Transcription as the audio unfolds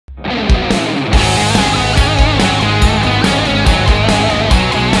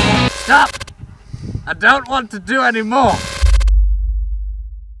up! I don't want to do any more.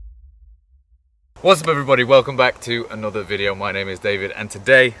 What's up everybody, welcome back to another video. My name is David and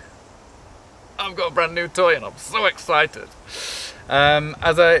today I've got a brand new toy and I'm so excited.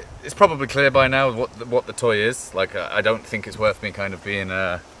 It's probably clear by now what the toy is. Like I don't think it's worth me kind of being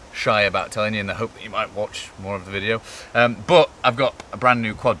shy about telling you in the hope that you might watch more of the video. But I've got a brand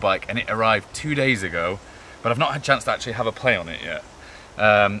new quad bike and it arrived 2 days ago, but I've not had a chance to actually have a play on it yet.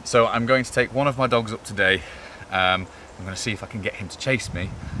 So I'm going to take one of my dogs up today. I'm going to see if I can get him to chase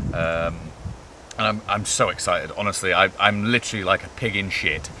me. And I'm so excited, honestly. I'm literally like a pig in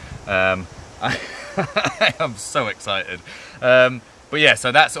shit. I am so excited. But yeah,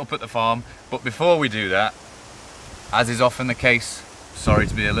 so that's up at the farm. But before we do that, as is often the case, sorry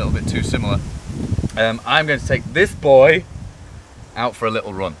to be a little bit too similar, I'm going to take this boy out for a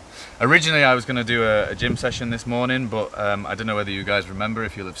little run. Originally I was going to do a gym session this morning, but I don't know whether you guys remember,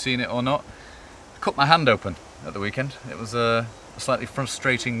 if you'll have seen it or not. I cut my hand open at the weekend. It was a slightly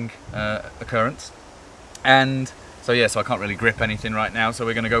frustrating occurrence, and so yeah, so I can't really grip anything right now. So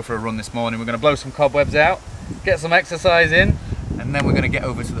we're going to go for a run this morning. We're going to blow some cobwebs out, get some exercise in, and then we're going to get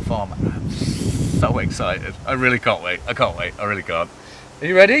over to the farm. I'm so excited. I really can't wait. I can't wait. I really can't. Are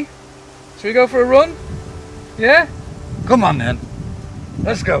you ready? Should we go for a run? Yeah? Come on then.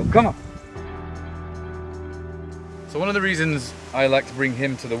 Let's go. Come on. So one of the reasons I like to bring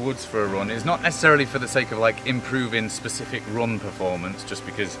him to the woods for a run is not necessarily for the sake of like improving specific run performance, just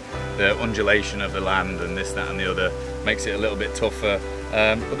because the undulation of the land and this, that and the other makes it a little bit tougher.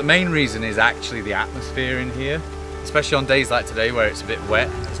 But the main reason is actually the atmosphere in here, especially on days like today where it's a bit wet,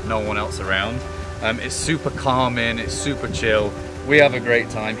 there's no one else around. It's super calming, it's super chill. We have a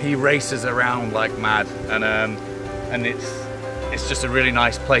great time. He races around like mad, and it's just a really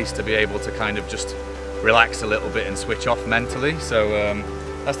nice place to be able to kind of just relax a little bit and switch off mentally. So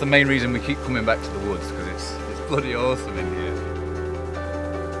that's the main reason we keep coming back to the woods, because it's bloody awesome in here.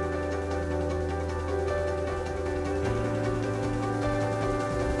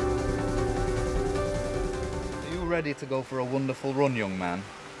 Are you ready to go for a wonderful run, young man?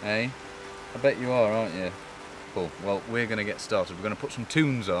 Eh? I bet you are, aren't you? Cool. Well, we're going to get started. We're going to put some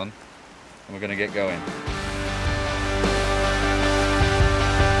tunes on and we're going to get going.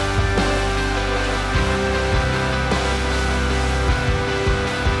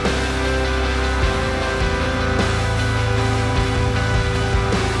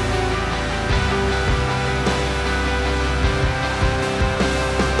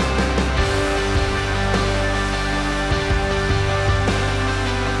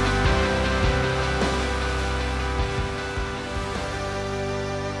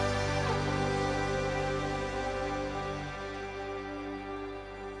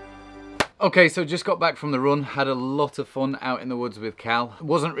 Okay, so just got back from the run, had a lot of fun out in the woods with Cal.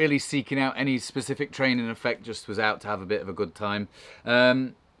 Wasn't really seeking out any specific training effect, just was out to have a bit of a good time.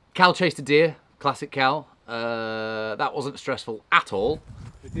 Cal chased a deer, classic Cal. That wasn't stressful at all.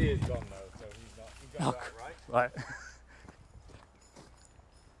 The deer's gone though, so he's got that right. Right.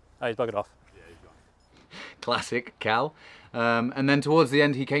 Oh, he's buggered off. Yeah, he's gone. Classic Cal. And then towards the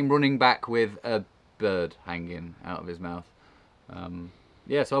end he came running back with a bird hanging out of his mouth.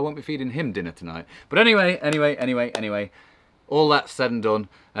 Yeah, so I won't be feeding him dinner tonight. But anyway, all that's said and done.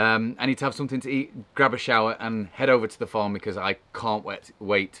 I need to have something to eat, grab a shower and head over to the farm, because I can't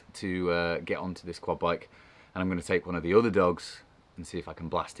wait to get onto this quad bike. And I'm going to take one of the other dogs and see if I can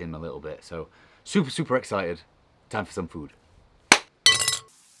blast him a little bit. So super excited. Time for some food.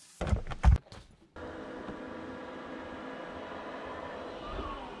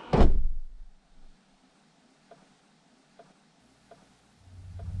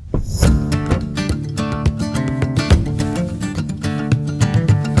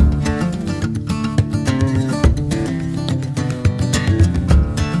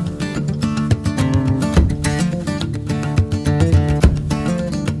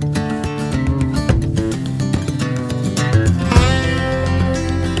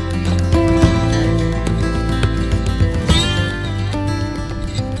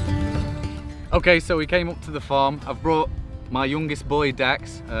 Okay, so we came up to the farm. I've brought my youngest boy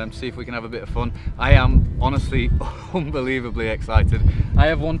Dax to see if we can have a bit of fun. I am honestly unbelievably excited. I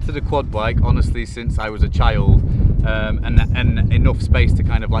have wanted a quad bike honestly since I was a child, and enough space to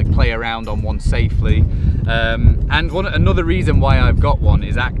kind of like play around on one safely. And another reason why I've got one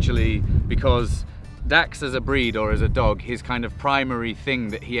is actually because Dax as a breed, or as a dog, his kind of primary thing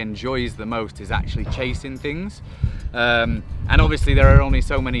that he enjoys the most is actually chasing things. And obviously there are only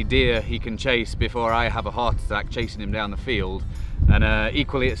so many deer he can chase before I have a heart attack chasing him down the field. And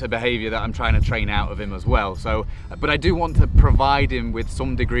equally it's a behaviour that I'm trying to train out of him as well. So, but I do want to provide him with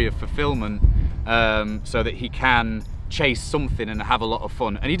some degree of fulfilment so that he can chase something and have a lot of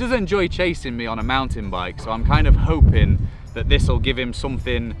fun. And he does enjoy chasing me on a mountain bike, so I'm kind of hoping that this will give him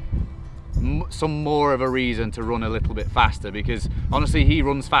something, some more of a reason to run a little bit faster, because honestly he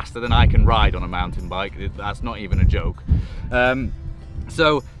runs faster than I can ride on a mountain bike. That's not even a joke.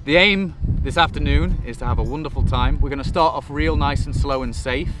 So the aim this afternoon is to have a wonderful time. We're going to start off real nice and slow and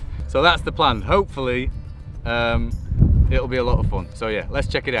safe, so that's the plan. Hopefully it'll be a lot of fun. So yeah, let's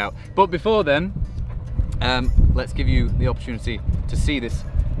check it out. But before then, let's give you the opportunity to see this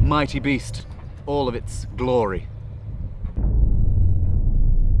mighty beast, all of its glory.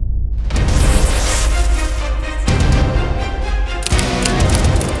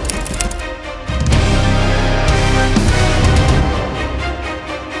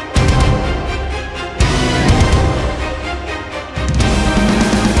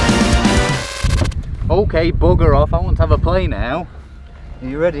 Okay, bugger off, I want to have a play now. Are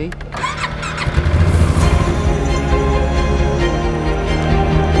you ready?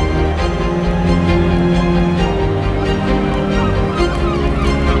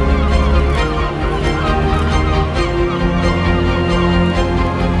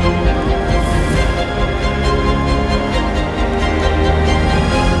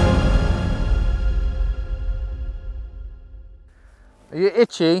 Are you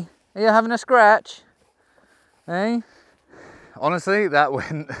itchy? Are you having a scratch? Hey? Honestly, that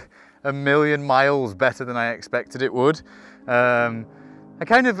went a million miles better than I expected it would. I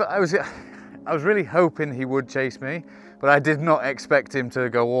was really hoping he would chase me, but I did not expect him to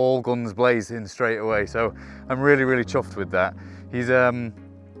go all guns blazing straight away. So I'm really, really chuffed with that. He's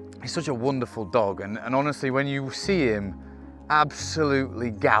such a wonderful dog, and honestly, when you see him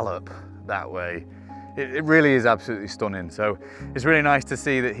absolutely gallop that way, it really is absolutely stunning. So it's really nice to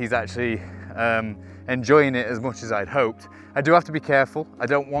see that he's actually enjoying it as much as I'd hoped. I do have to be careful. I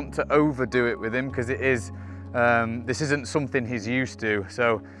don't want to overdo it with him, because it is this isn't something he's used to.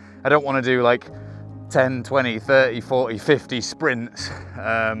 So I don't want to do like 10, 20, 30, 40, 50 sprints,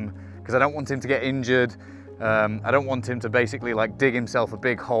 because I don't want him to get injured. I don't want him to basically like dig himself a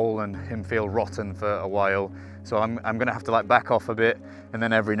big hole and him feel rotten for a while. So I'm gonna have to like back off a bit, and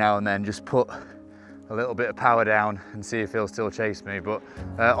then every now and then just put a little bit of power down and see if he'll still chase me. But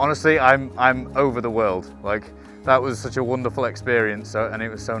honestly, I'm over the world. Like, that was such a wonderful experience, and it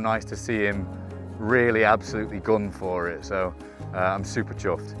was so nice to see him really absolutely gun for it. So I'm super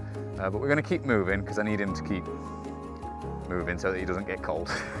chuffed. But we're gonna keep moving, because I need him to keep moving so that he doesn't get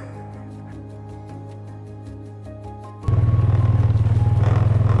cold.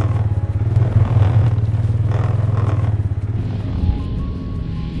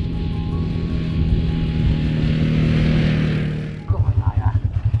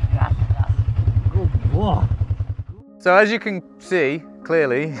 So as you can see,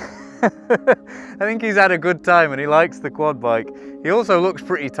 clearly, I think he's had a good time and he likes the quad bike. He also looks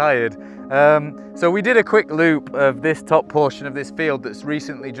pretty tired. So we did a quick loop of this top portion of this field that's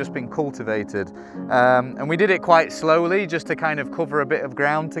recently just been cultivated. And we did it quite slowly just to kind of cover a bit of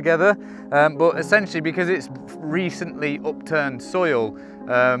ground together. But essentially, because it's recently upturned soil,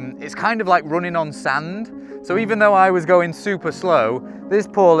 it's kind of like running on sand. So even though I was going super slow, this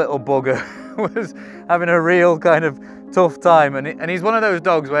poor little bugger was having a real kind of tough time. And he's one of those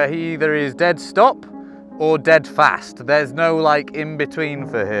dogs where he either is dead stop or dead fast. There's no like in between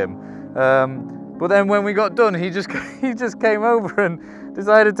for him. But then when we got done, he just came over and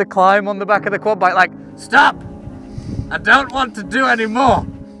decided to climb on the back of the quad bike like, stop! I don't want to do any more.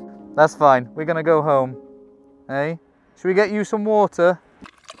 That's fine, we're gonna go home. Hey, should we get you some water?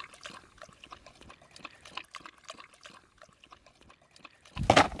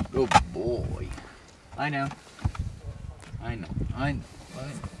 Good boy. I know. You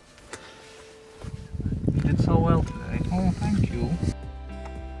did so well today. Oh, thank you.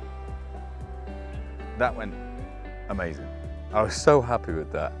 That went amazing. I was so happy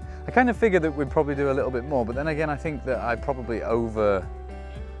with that. I kind of figured that we'd probably do a little bit more, but then again, I think that I probably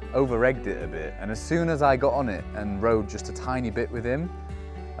over-egged it a bit. And as soon as I got on it and rode just a tiny bit with him,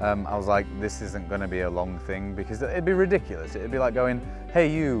 I was like, this isn't going to be a long thing, because it'd be ridiculous. It'd be like going, hey,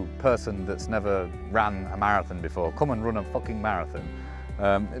 you person that's never ran a marathon before, come and run a fucking marathon.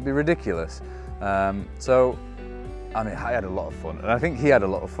 It'd be ridiculous. So, I mean, I had a lot of fun, and I think he had a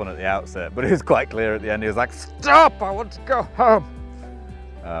lot of fun at the outset, but it was quite clear at the end. He was like, stop, I want to go home.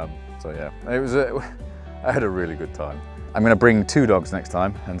 So yeah, I had a really good time. I'm going to bring 2 dogs next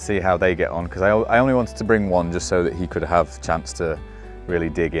time and see how they get on, because I only wanted to bring one just so that he could have a chance to really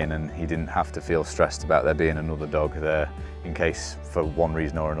dig in, and he didn't have to feel stressed about there being another dog there in case for one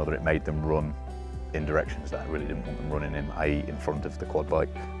reason or another it made them run in directions that I really didn't want them running in, i.e. in front of the quad bike.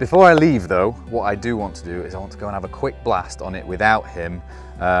 Before I leave though, what I do want to do is I want to go and have a quick blast on it without him,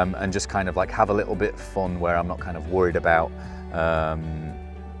 and just kind of like have a little bit of fun where I'm not kind of worried about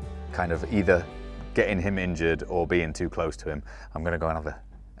kind of either getting him injured or being too close to him. I'm going to go and have a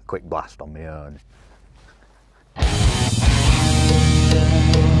quick blast on my own.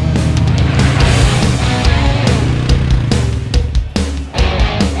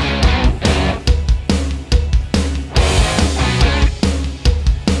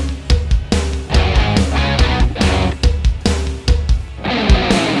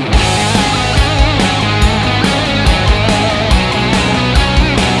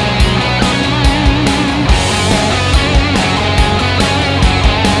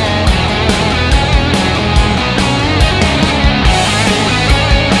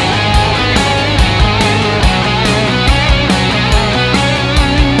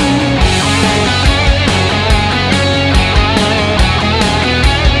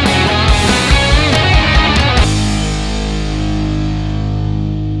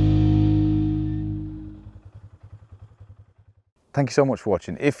 Thank you so much for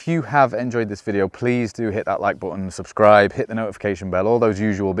watching. If you have enjoyed this video, please do hit that like button, subscribe, hit the notification bell, all those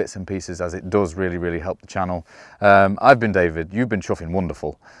usual bits and pieces, as it does really help the channel. I've been David, you've been chuffing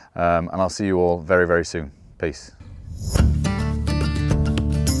wonderful, and I'll see you all very soon. Peace.